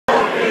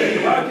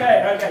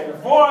Okay,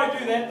 before I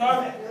do that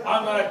though,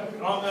 I'm gonna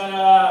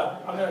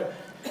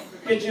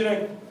get you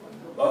to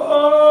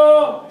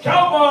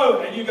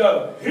Calmo, and you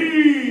go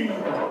he.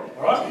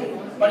 All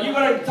right, but you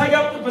gotta take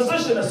up the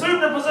position,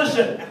 assume the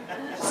position.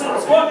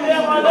 Squat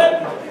down like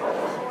that.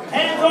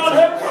 Hands on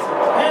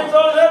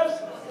hips,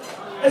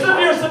 as if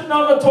you're sitting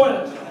on the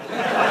toilet.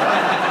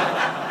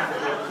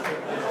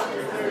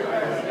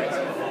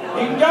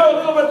 You can go a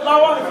little bit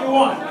lower if you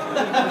want.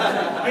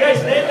 Okay,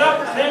 stand up.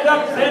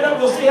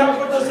 We'll see how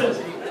good this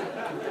is.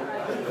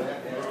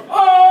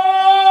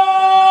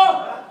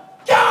 Oh,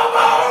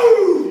 Calmo!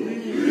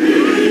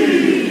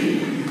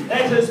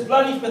 That is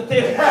bloody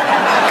pathetic.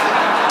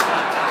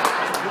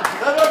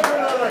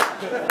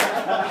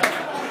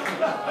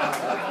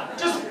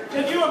 Just,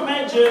 can you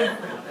imagine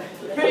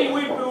Pity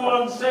Weepu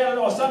on Saturday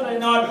or Sunday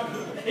night?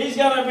 He's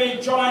going to be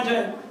trying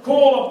to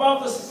call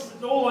above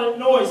all that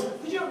noise.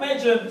 Could you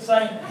imagine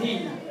saying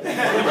he?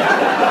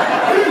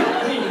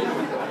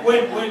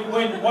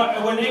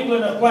 When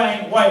England are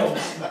playing Wales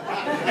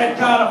at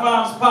Cardiff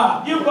Arms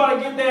Park. You've got to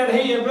get that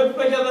he a bit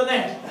bigger than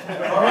that.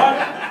 Alright?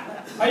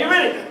 Are you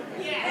ready?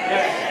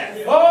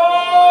 Yeah.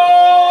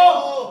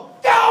 Oh!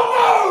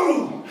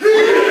 Calmo!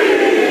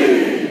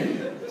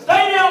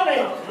 Stay down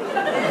there.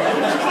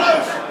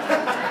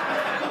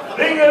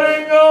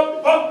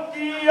 Ring-a-ring-a,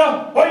 funky-a,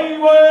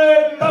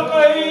 way-way,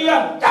 taka-ia,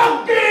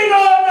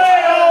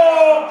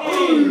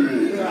 kanki-no-ne-hoki!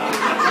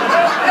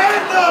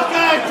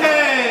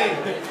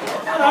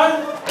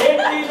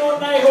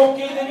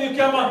 Kanki-no-ne-hoki, then you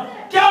come on.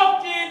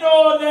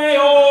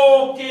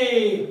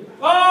 Kanki-no-ne-hoki!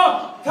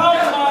 Oh,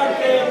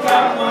 kamate.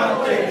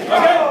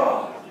 Okay?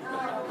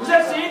 Was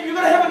that the end? You've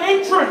got to have an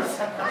entrance.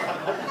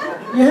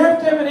 You have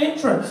to have an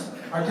entrance.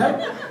 Okay?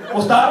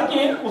 We'll start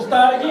again.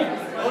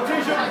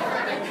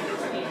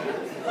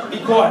 Be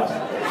quiet.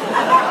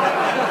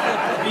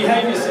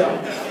 Behave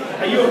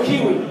yourself. Are you a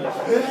Kiwi?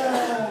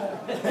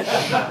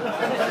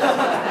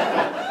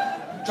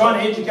 Trying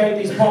to educate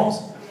these pongs.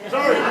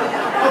 Sorry, I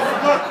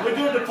forgot. We're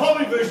doing the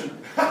Tommy version.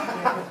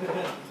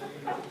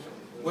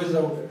 Where's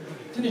the...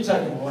 Can you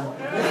take him away?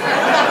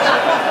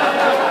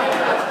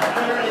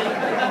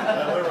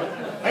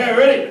 Okay,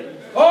 ready?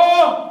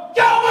 Oh,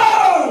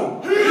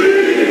 Calmo!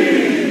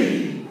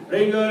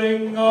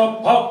 Ring-a-ring-a,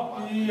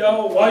 poppy-a,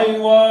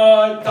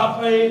 wai-wai,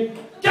 taffy,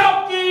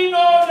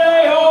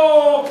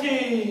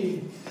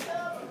 Kalki-no-ne-hoki!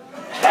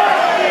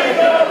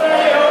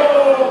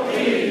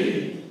 Kalki-no-ne-hoki!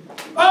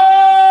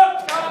 Oh,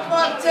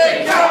 kamate,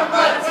 ko!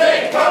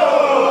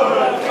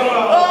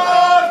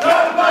 Oh,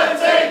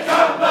 kamate,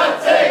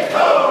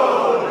 ko!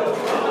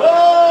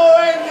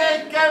 Oh, and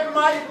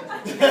kamate.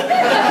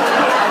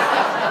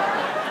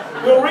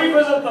 We'll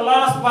revisit the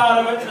last part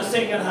of it in the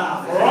second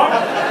half,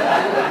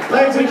 alright?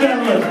 Ladies and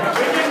gentlemen,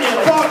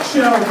 Buck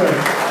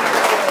Shelford.